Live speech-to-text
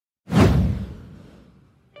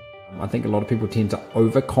I think a lot of people tend to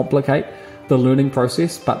overcomplicate the learning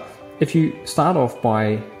process, but if you start off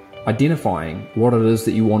by identifying what it is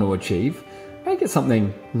that you want to achieve, make it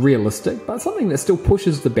something realistic, but something that still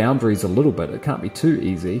pushes the boundaries a little bit. It can't be too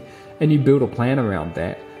easy, and you build a plan around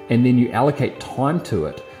that, and then you allocate time to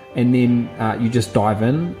it, and then you just dive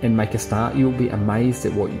in and make a start. You'll be amazed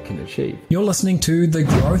at what you can achieve. You're listening to The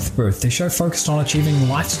Growth Booth, the show focused on achieving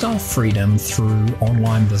lifestyle freedom through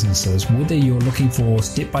online businesses. Whether you're looking for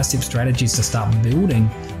step-by-step strategies to start building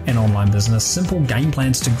an online business, simple game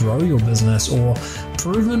plans to grow your business, or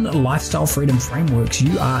proven lifestyle freedom frameworks,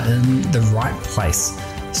 you are in the right place.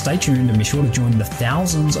 Stay tuned and be sure to join the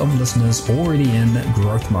thousands of listeners already in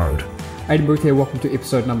growth mode. Aidan Booth here, welcome to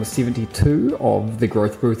episode number 72 of The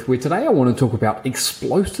Growth Booth, where today I want to talk about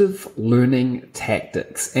explosive learning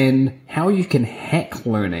tactics and how you can hack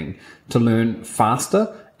learning to learn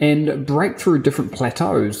faster and break through different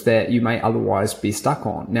plateaus that you may otherwise be stuck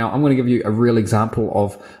on. Now, I'm going to give you a real example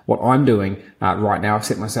of what I'm doing right now. I've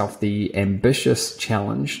set myself the ambitious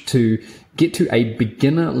challenge to get to a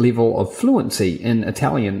beginner level of fluency in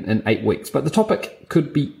Italian in 8 weeks. But the topic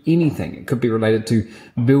could be anything. It could be related to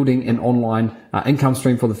building an online income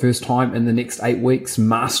stream for the first time in the next 8 weeks,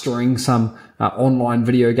 mastering some online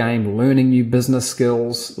video game, learning new business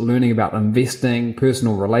skills, learning about investing,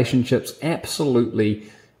 personal relationships, absolutely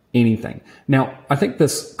anything. Now, I think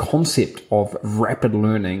this concept of rapid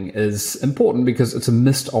learning is important because it's a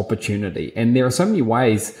missed opportunity, and there are so many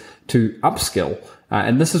ways to upskill.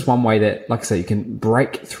 And this is one way that, like I say, you can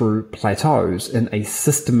break through plateaus in a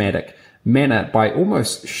systematic manner by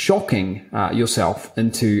almost shocking yourself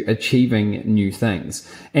into achieving new things.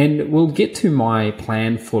 And we'll get to my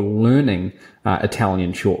plan for learning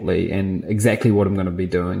Italian shortly and exactly what I'm going to be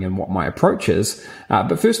doing and what my approach is.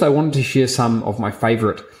 But first, I wanted to share some of my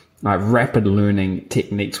favorite rapid learning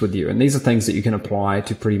techniques with you. And these are things that you can apply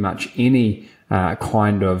to pretty much any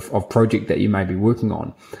kind of project that you may be working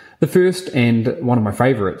on. The first, and one of my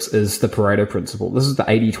favorites, is the Pareto principle. This is the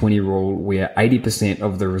 80-20 rule, where 80%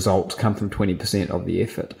 of the results come from 20% of the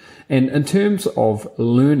effort. And in terms of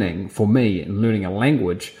learning, for me, and learning a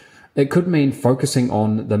language, it could mean focusing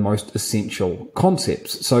on the most essential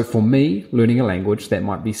concepts. So for me, learning a language, that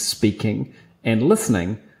might be speaking and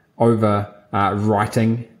listening over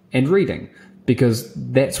writing and reading, because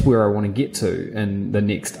that's where I want to get to in the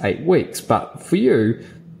next 8 weeks. But for you,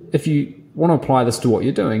 if you want to apply this to what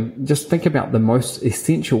you're doing, just think about the most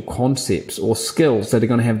essential concepts or skills that are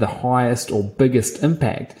going to have the highest or biggest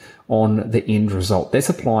impact on the end result. That's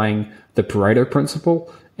applying the Pareto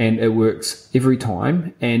principle, and it works every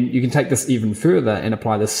time. And you can take this even further and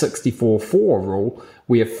apply the 64-4 rule,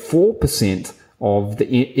 where 4% of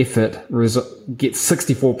the effort gets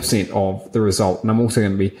 64% of the result. And I'm also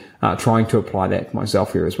going to be trying to apply that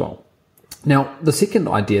myself here as well. Now, the second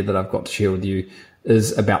idea that I've got to share with you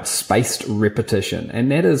is about spaced repetition.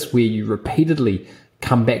 And that is where you repeatedly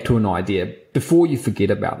come back to an idea before you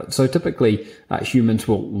forget about it. So typically humans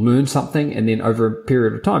will learn something, and then over a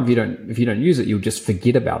period of time, if you don't use it, you'll just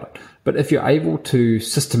forget about it. But if you're able to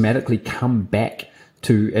systematically come back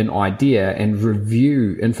to an idea and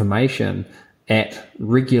review information at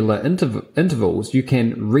regular intervals, you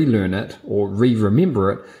can relearn it or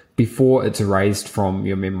re-remember it before it's erased from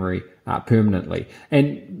your memory permanently.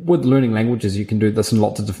 And with learning languages, you can do this in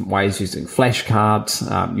lots of different ways, using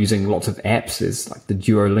flashcards, using lots of apps. There's like the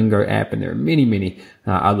Duolingo app, and there are many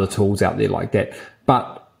other tools out there like that.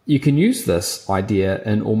 But you can use this idea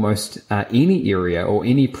in almost any area or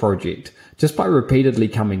any project, just by repeatedly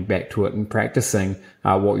coming back to it and practicing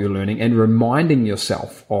what you're learning and reminding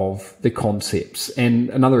yourself of the concepts. And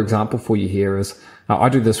another example for you here is I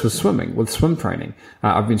do this with swimming, with swim training.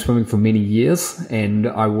 I've been swimming for many years, and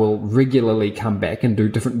I will regularly come back and do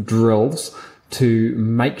different drills to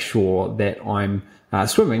make sure that I'm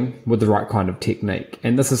swimming with the right kind of technique.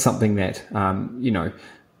 And this is something that,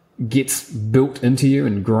 gets built into you,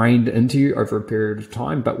 ingrained into you over a period of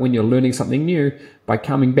time. But when you're learning something new, by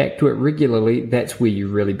coming back to it regularly, that's where you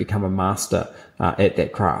really become a master at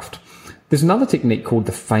that craft. There's another technique called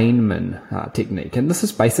the Feynman technique, and this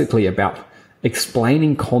is basically about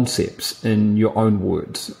explaining concepts in your own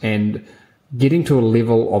words and getting to a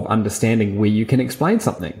level of understanding where you can explain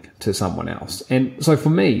something to someone else. And so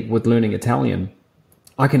for me, with learning Italian,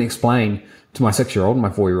 I can explain to my 6-year-old, my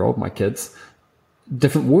 4-year-old, my kids,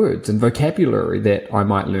 different words and vocabulary that I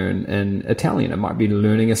might learn in Italian. It might be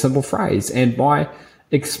learning a simple phrase. And by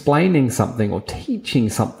explaining something or teaching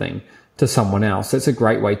something to someone else, that's a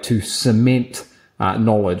great way to cement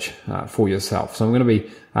knowledge for yourself. So I'm going to be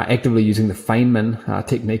actively using the Feynman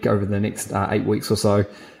technique over the next 8 weeks or so.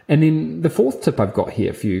 And then the fourth tip I've got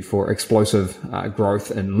here for you for explosive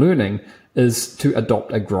growth and learning is to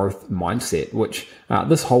adopt a growth mindset, which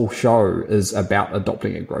this whole show is about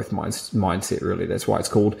adopting a growth mindset, really. That's why it's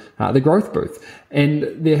called The Growth Booth. And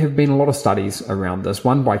there have been a lot of studies around this.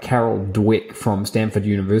 One by Carol Dweck from Stanford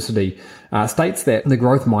University states that the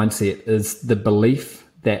growth mindset is the belief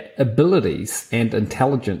that abilities and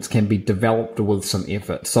intelligence can be developed with some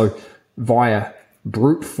effort. So via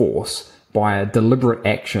brute force, by deliberate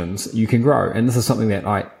actions, you can grow. And this is something that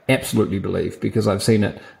I absolutely believe because I've seen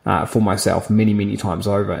it for myself many, many times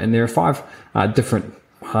over. And there are 5 different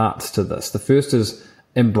parts to this. The first is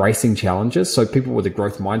embracing challenges. So people with a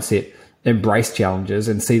growth mindset embrace challenges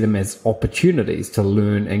and see them as opportunities to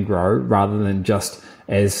learn and grow rather than just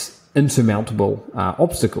as insurmountable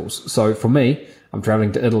obstacles. So for me, I'm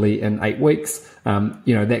traveling to Italy in 8 weeks.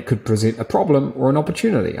 That could present a problem or an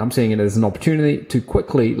opportunity. I'm seeing it as an opportunity to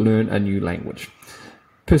quickly learn a new language.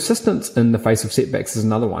 Persistence in the face of setbacks is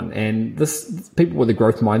another one. And people with a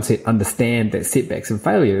growth mindset understand that setbacks and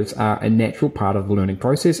failures are a natural part of the learning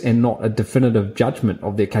process and not a definitive judgment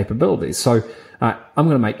of their capabilities. So I'm going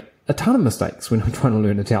to make a ton of mistakes when I'm trying to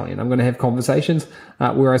learn Italian. I'm going to have conversations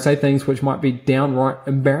where I say things which might be downright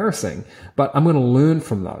embarrassing, but I'm going to learn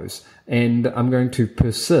from those and I'm going to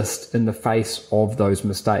persist in the face of those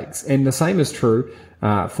mistakes. And the same is true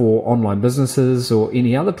for online businesses or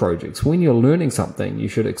any other projects. When you're learning something, you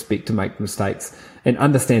should expect to make mistakes and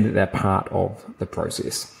understand that they're part of the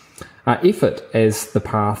process. Effort as the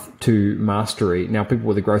path to mastery. Now, people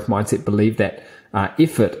with a growth mindset believe that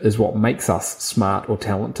effort is what makes us smart or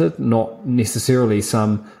talented, not necessarily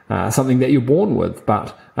something that you're born with,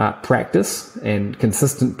 but practice and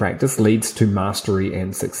consistent practice leads to mastery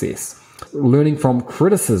and success. Learning from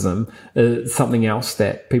criticism is something else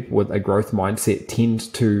that people with a growth mindset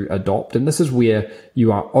tend to adopt. And this is where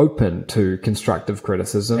you are open to constructive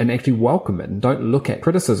criticism and actually welcome it and don't look at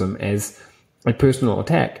criticism as a personal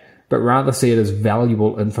attack, but rather see it as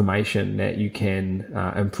valuable information that you can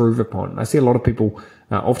improve upon. I see a lot of people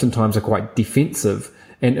oftentimes are quite defensive,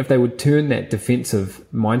 and if they would turn that defensive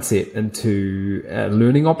mindset into a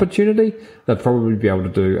learning opportunity, they'll probably be able to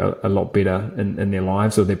do a lot better in their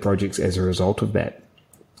lives or their projects as a result of that.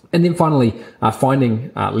 And then finally,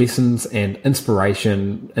 finding lessons and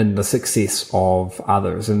inspiration in the success of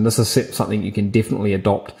others. And this is something you can definitely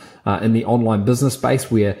adopt in the online business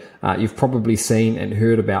space, where you've probably seen and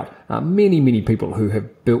heard about many people who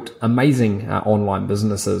have built amazing online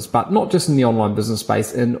businesses, but not just in the online business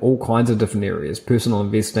space, in all kinds of different areas: personal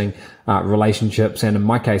investing, relationships, and in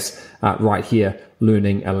my case, right here,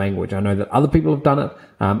 learning a language. I know that other people have done it.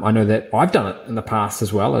 I know that I've done it in the past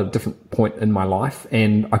as well at a different point in my life,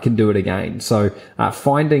 and I can do it again. So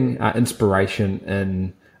finding inspiration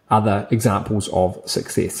in other examples of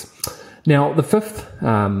success. Now, the fifth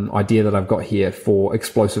idea that I've got here for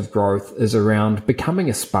explosive growth is around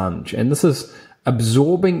becoming a sponge. And this is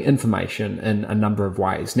absorbing information in a number of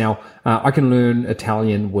ways. Now, I can learn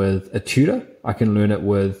Italian with a tutor. I can learn it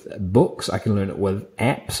with books. I can learn it with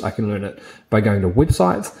apps. I can learn it by going to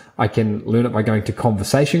websites. I can learn it by going to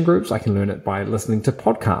conversation groups. I can learn it by listening to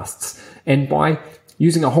podcasts. And by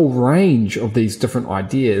using a whole range of these different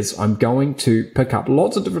ideas, I'm going to pick up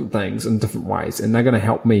lots of different things in different ways, and they're going to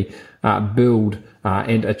help me build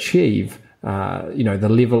and achieve the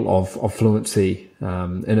level of fluency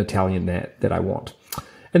in Italian that I want.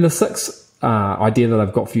 And the sixth idea that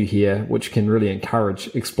I've got for you here, which can really encourage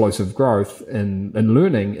explosive growth in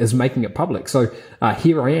learning, is making it public. So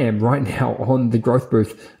here I am right now on the Growth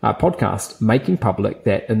Booth podcast, making public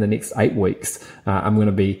that in the next 8 weeks, I'm going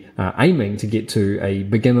to be aiming to get to a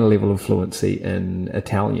beginner level of fluency in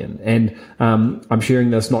Italian. And I'm sharing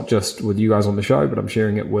this not just with you guys on the show, but I'm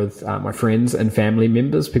sharing it with my friends and family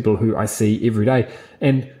members, people who I see every day.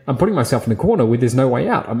 And I'm putting myself in a corner where there's no way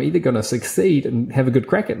out. I'm either going to succeed and have a good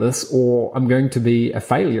crack at this, or I'm going to be a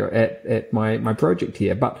failure at my project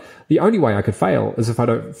here. But the only way I could fail is if I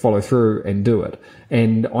don't follow through and do it.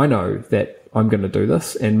 And I know that I'm going to do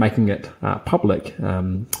this, and making it public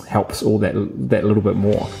helps all that little bit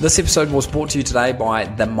more. This episode was brought to you today by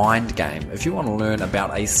The Mind Game. If you want to learn about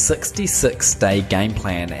a 66-day game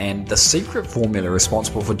plan and the secret formula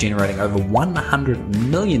responsible for generating over $100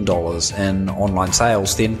 million in online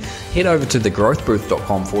sales, then head over to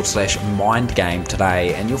thegrowthbooth.com/mindgame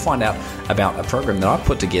today, and you'll find out about a program that I've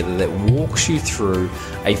put together that walks you through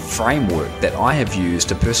a framework that I have used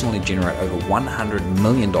to personally generate over $100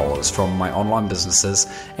 million from my online businesses,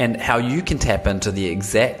 and how you can tap into the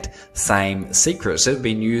exact same secrets that have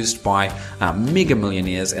been used by mega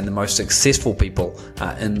millionaires and the most successful people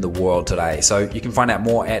in the world today. So you can find out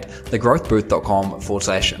more at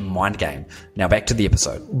thegrowthbooth.com/mindgame. Now back to the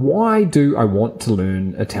episode. Why do I want to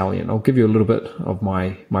learn Italian? I'll give you a little bit of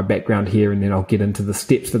my background here, and then I'll get into the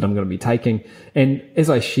steps that I'm going to be taking. And as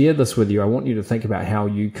I share this with you, I want you to think about how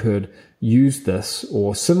you could use this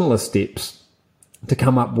or similar steps to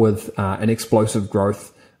come up with an explosive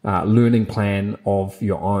growth learning plan of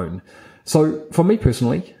your own. So for me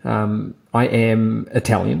personally, I am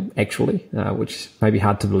Italian, actually, which may be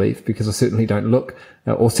hard to believe because I certainly don't look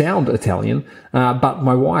or sound Italian. But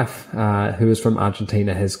my wife, who is from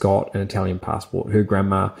Argentina, has got an Italian passport. Her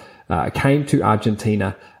grandma came to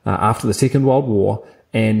Argentina after the Second World War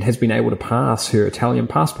and has been able to pass her Italian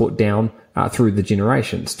passport down through the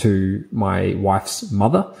generations to my wife's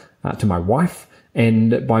mother, to my wife,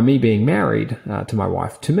 and by me being married to my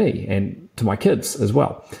wife, to me, and to my kids as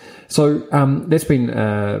well. So that's been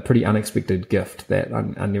a pretty unexpected gift that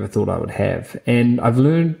I never thought I would have. And I've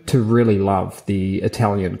learned to really love the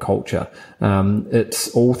Italian culture. It's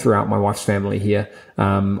all throughout my wife's family here.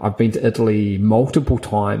 I've been to Italy multiple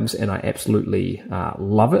times and I absolutely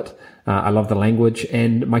love it. I love the language,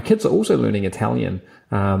 and my kids are also learning Italian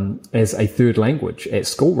as a third language at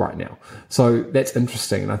school right now. So that's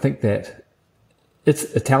interesting. And I think that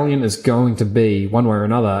Italian is going to be, one way or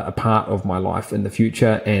another, a part of my life in the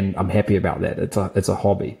future, and I'm happy about that. It's a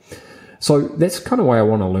hobby. So that's kind of why I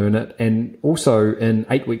want to learn it. And also in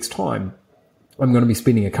 8 weeks' time, I'm going to be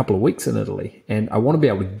spending a couple of weeks in Italy, and I want to be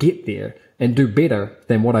able to get there and do better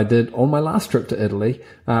than what I did on my last trip to Italy,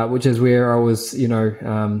 which is where I was,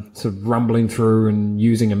 sort of rumbling through and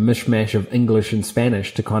using a mishmash of English and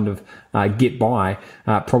Spanish to kind of get by,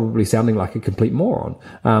 probably sounding like a complete moron.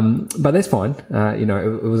 But that's fine.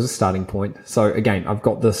 It was a starting point. So again, I've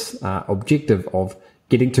got this objective of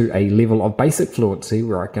getting to a level of basic fluency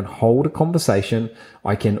where I can hold a conversation,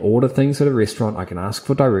 I can order things at a restaurant, I can ask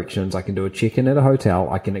for directions, I can do a check-in at a hotel,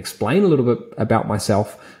 I can explain a little bit about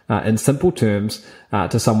myself in simple terms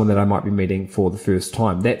to someone that I might be meeting for the first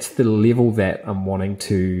time. That's the level that I'm wanting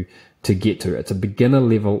to get to. It's a beginner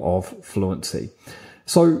level of fluency.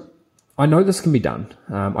 So I know this can be done.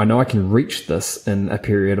 I know I can reach this in a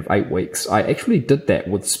period of 8 weeks. I actually did that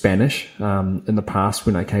with Spanish in the past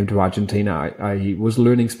when I came to Argentina. I was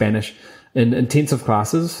learning Spanish in intensive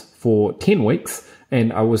classes for 10 weeks,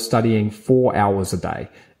 and I was studying 4 hours a day.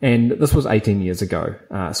 And this was 18 years ago.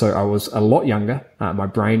 So I was a lot younger. My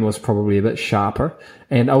brain was probably a bit sharper,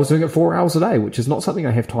 and I was doing it 4 hours a day, which is not something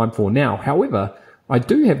I have time for now. However, I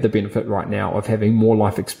do have the benefit right now of having more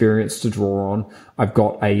life experience to draw on. I've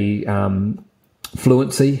got a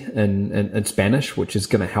fluency in Spanish, which is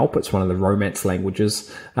going to help. It's one of the Romance languages.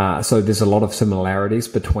 So there's a lot of similarities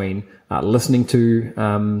between listening to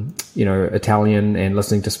Italian and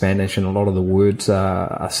listening to Spanish, and a lot of the words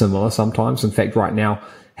are similar sometimes. In fact, right now,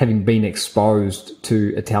 having been exposed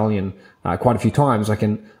to Italian quite a few times, I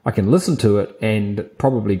can listen to it and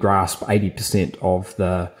probably grasp 80% of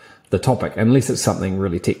the topic, unless it's something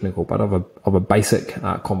really technical. But of a basic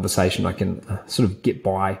conversation, I can sort of get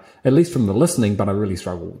by, at least from the listening, but I really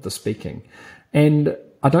struggle with the speaking. And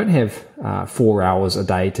I don't have 4 hours a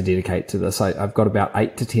day to dedicate to this. I've got about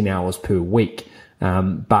 8 to 10 hours per week.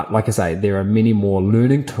 But like I say, there are many more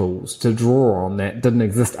learning tools to draw on that didn't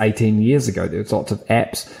exist 18 years ago. There's lots of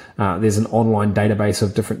apps. There's an online database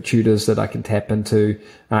of different tutors that I can tap into,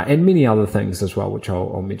 and many other things as well, which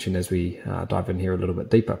I'll mention as we dive in here a little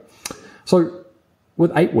bit deeper. So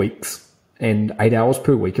with 8 weeks and 8 hours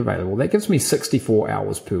per week available, that gives me 64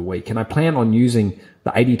 hours per week. And I plan on using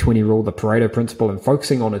the 80-20 rule, the Pareto principle, and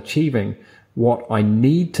focusing on achieving what I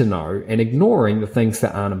need to know and ignoring the things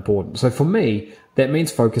that aren't important. So for me, that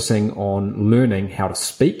means focusing on learning how to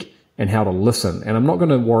speak and how to listen. And I'm not going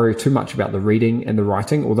to worry too much about the reading and the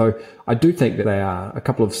writing, although I do think that they are a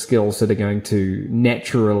couple of skills that are going to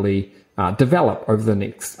naturally develop over the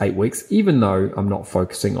next 8 weeks, even though I'm not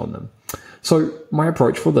focusing on them. So my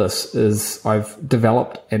approach for this is I've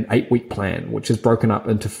developed an 8-week plan, which is broken up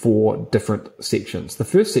into 4 different sections. The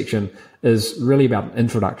first section is really about an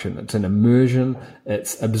introduction. It's an immersion.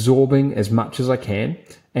 It's absorbing as much as I can.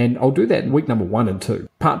 And I'll do that in week number 1 and 2.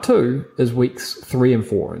 Part 2 is weeks 3 and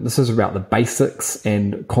 4. And this is about the basics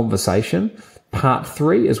and conversation. Part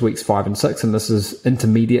 3 is weeks 5 and 6. And this is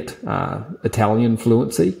intermediate Italian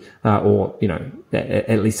fluency, or,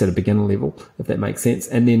 at least at a beginner level, if that makes sense.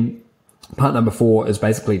 And then part number 4 is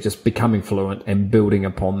basically just becoming fluent and building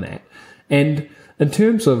upon that. And in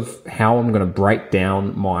terms of how I'm going to break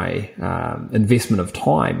down my investment of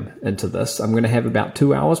time into this, I'm going to have about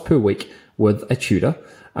 2 hours per week with a tutor.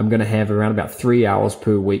 I'm going to have around about 3 hours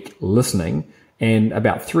per week listening, and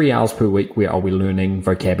about 3 hours per week where I'll be learning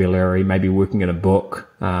vocabulary, maybe working in a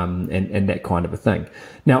book, and that kind of a thing.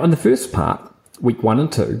 Now, in the first part, week 1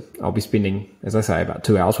 and 2, I'll be spending, as I say, about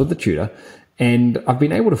 2 hours with the tutor. And I've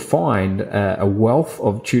been able to find a wealth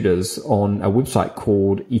of tutors on a website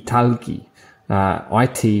called Italki,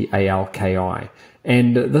 Italki.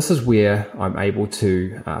 And this is where I'm able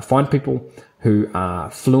to find people who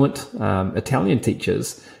are fluent Italian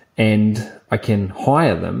teachers, and I can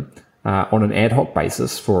hire them on an ad hoc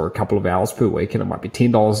basis for a couple of hours per week, and it might be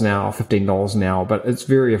 $10 an hour, $15 an hour, but it's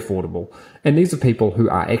very affordable. And these are people who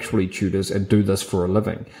are actually tutors and do this for a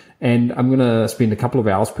living. And I'm going to spend a couple of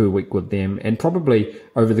hours per week with them, and probably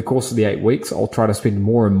over the course of the 8 weeks, I'll try to spend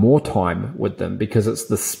more and more time with them, because it's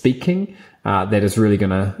the speaking that is really going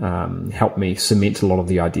to help me cement a lot of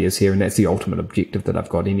the ideas here, and that's the ultimate objective that I've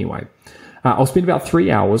got anyway. I'll spend about 3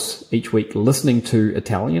 hours each week listening to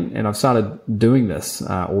Italian, and I've started doing this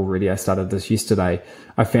already. I started this yesterday.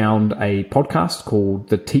 I found a podcast called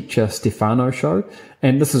The Teacher Stefano Show,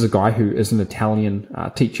 and this is a guy who is an Italian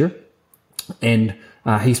teacher, and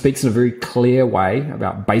he speaks in a very clear way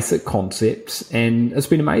about basic concepts, and it's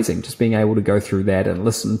been amazing just being able to go through that and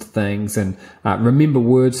listen to things and remember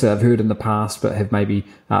words that I've heard in the past but have maybe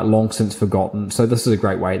long since forgotten. So this is a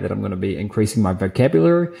great way that I'm going to be increasing my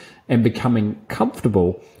vocabulary and becoming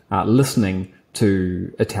comfortable listening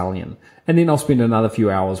to Italian. And then I'll spend another few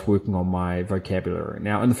hours working on my vocabulary.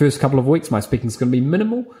 Now, in the first couple of weeks, my speaking is going to be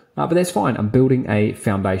minimal, but that's fine. I'm building a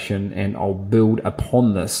foundation, and I'll build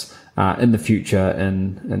upon this in the future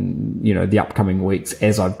and the upcoming weeks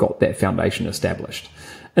as I've got that foundation established.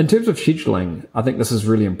 In terms of scheduling, I think this is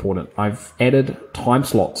really important. I've added time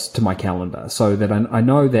slots to my calendar so that I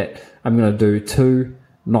know that I'm going to do 2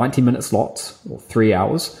 90-minute slots, or 3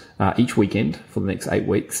 hours each weekend for the next 8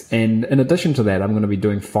 weeks. And in addition to that, I'm going to be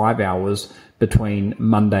doing 5 hours between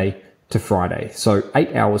Monday to Friday. So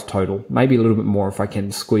 8 hours total, maybe a little bit more if I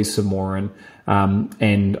can squeeze some more in.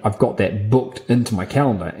 And I've got that booked into my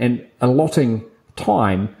calendar. And allotting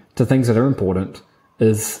time to things that are important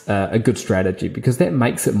is a good strategy, because that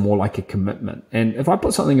makes it more like a commitment. And if I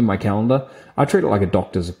put something in my calendar, I treat it like a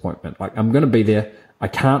doctor's appointment. Like, I'm going to be there. I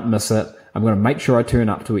can't miss it. I'm going to make sure I turn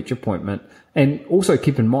up to each appointment. And also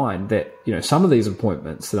keep in mind that, some of these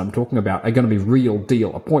appointments that I'm talking about are going to be real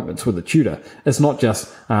deal appointments with a tutor. It's not just,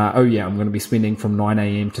 I'm going to be spending from 9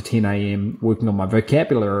 a.m. to 10 a.m. working on my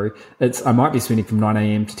vocabulary. I might be spending from 9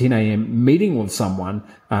 a.m. to 10 a.m. meeting with someone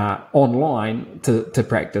online to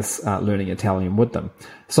practice learning Italian with them.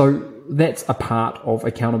 So that's a part of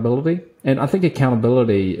accountability. And I think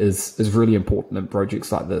accountability is really important in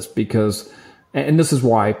projects like this, because and this is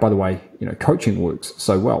why, by the way, coaching works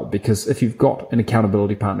so well, because if you've got an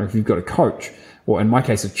accountability partner, if you've got a coach, or in my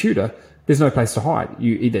case, a tutor, there's no place to hide.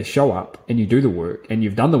 You either show up and you do the work and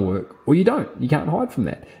you've done the work, or you don't. You can't hide from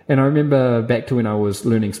that. And I remember back to when I was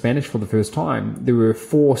learning Spanish for the first time, there were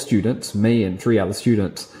 4 students, me and 3 other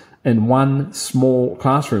students, in one small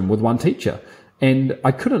classroom with one teacher. And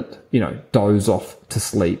I couldn't, doze off to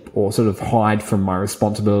sleep or sort of hide from my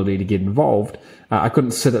responsibility to get involved. I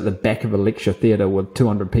couldn't sit at the back of a lecture theatre with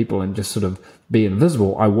 200 people and just sort of be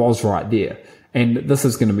invisible. I was right there. And this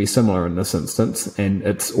is going to be similar in this instance. And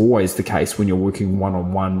it's always the case when you're working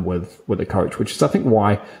one-on-one with a coach, which is, I think,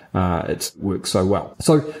 why it works so well.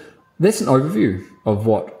 So that's an overview of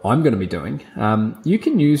what I'm going to be doing. You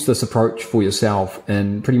can use this approach for yourself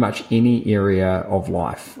in pretty much any area of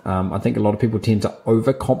life. I think a lot of people tend to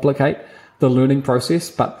overcomplicate the learning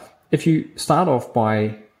process, but if you start off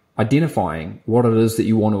by identifying what it is that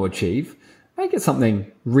you want to achieve, make it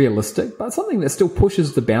something realistic, but something that still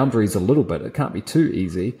pushes the boundaries a little bit. It can't be too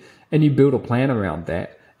easy. And you build a plan around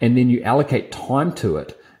that, and then you allocate time to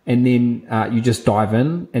it, and then you just dive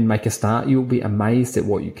in and make a start. You'll be amazed at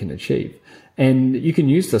what you can achieve. And you can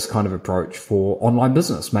use this kind of approach for online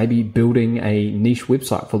business, maybe building a niche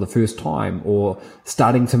website for the first time, or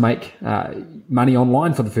starting to make money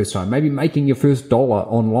online for the first time, maybe making your first dollar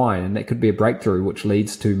online. And that could be a breakthrough, which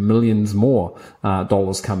leads to millions more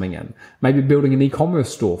dollars coming in. Maybe building an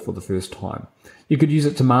e-commerce store for the first time. You could use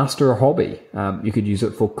it to master a hobby. You could use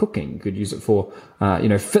it for cooking. You could use it for,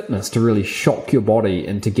 fitness, to really shock your body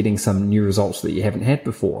into getting some new results that you haven't had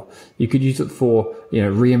before. You could use it for,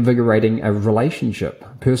 reinvigorating a relationship,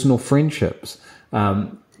 personal friendships,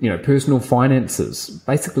 personal finances,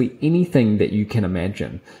 basically anything that you can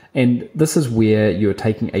imagine. And this is where you're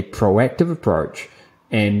taking a proactive approach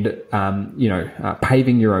and,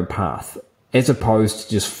 paving your own path, as opposed to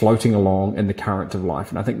just floating along in the current of life.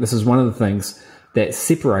 And I think this is one of the things that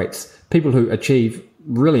separates people who achieve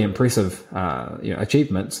really impressive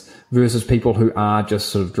achievements versus people who are just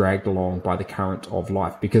sort of dragged along by the current of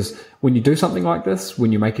life. Because when you do something like this,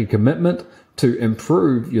 when you make a commitment to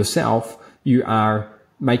improve yourself, you are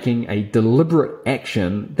making a deliberate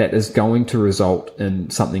action that is going to result in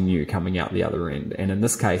something new coming out the other end. And in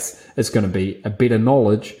this case, it's going to be a better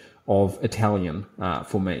knowledge of Italian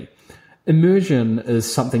for me. Immersion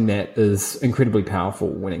is something that is incredibly powerful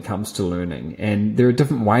when it comes to learning. And there are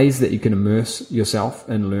different ways that you can immerse yourself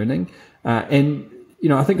in learning. And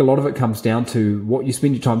I think a lot of it comes down to what you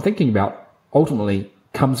spend your time thinking about ultimately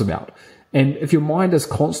comes about. And if your mind is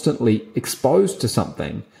constantly exposed to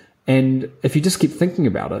something, and if you just keep thinking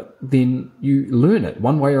about it, then you learn it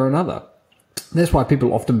one way or another. That's why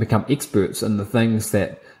people often become experts in the things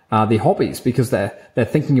that are their hobbies, because they're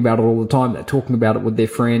thinking about it all the time. They're talking about it with their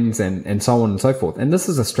friends and so on and so forth. And this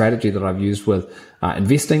is a strategy that I've used with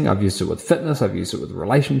investing. I've used it with fitness. I've used it with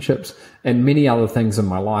relationships and many other things in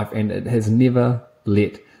my life. And it has never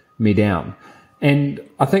let me down. And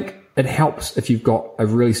I think it helps if you've got a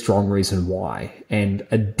really strong reason why and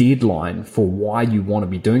a deadline for why you want to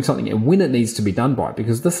be doing something and when it needs to be done by,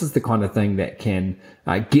 because this is the kind of thing that can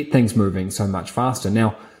get things moving so much faster.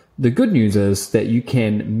 Now, the good news is that you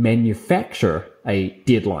can manufacture a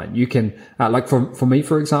deadline. You can, like for me,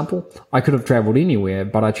 for example, I could have traveled anywhere,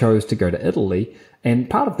 but I chose to go to Italy. And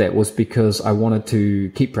part of that was because I wanted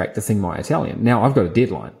to keep practicing my Italian. Now I've got a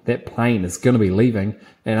deadline. That plane is going to be leaving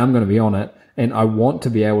and I'm going to be on it. And I want to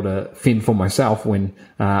be able to fend for myself when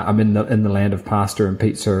I'm in the land of pasta and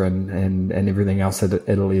pizza and everything else that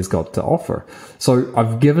Italy has got to offer. So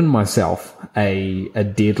I've given myself a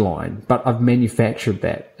deadline, but I've manufactured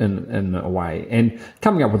that in a way. And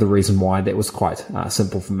coming up with a reason why, that was quite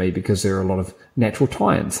simple for me, because there are a lot of natural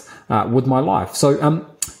tie-ins with my life. So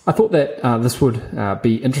I thought that this would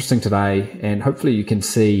be interesting today, and hopefully you can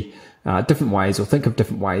see different ways, or think of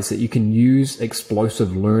different ways that you can use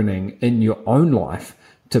explosive learning in your own life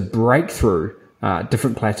to break through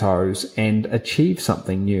different plateaus and achieve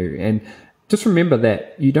something new. And just remember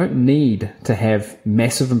that you don't need to have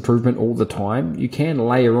massive improvement all the time. You can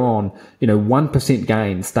layer on, 1%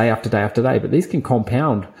 gains day after day after day, but these can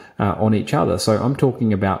compound on each other. So I'm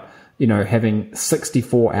talking about having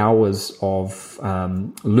 64 hours of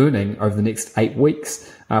learning over the next 8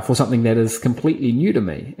 weeks for something that is completely new to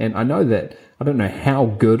me. And I know that I don't know how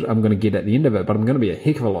good I'm going to get at the end of it, but I'm going to be a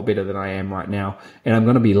heck of a lot better than I am right now. And I'm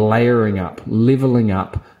going to be layering up, leveling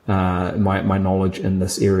up my knowledge in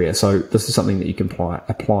this area. So this is something that you can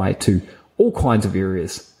apply to all kinds of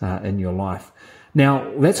areas in your life.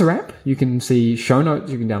 Now, that's a wrap. You can see show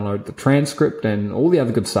notes. You can download the transcript and all the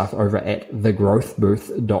other good stuff over at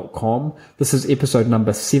thegrowthbooth.com. This is episode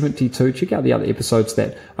number 72. Check out the other episodes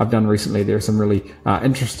that I've done recently. There are some really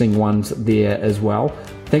interesting ones there as well.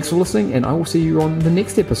 Thanks for listening, and I will see you on the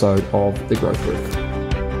next episode of The Growth Booth.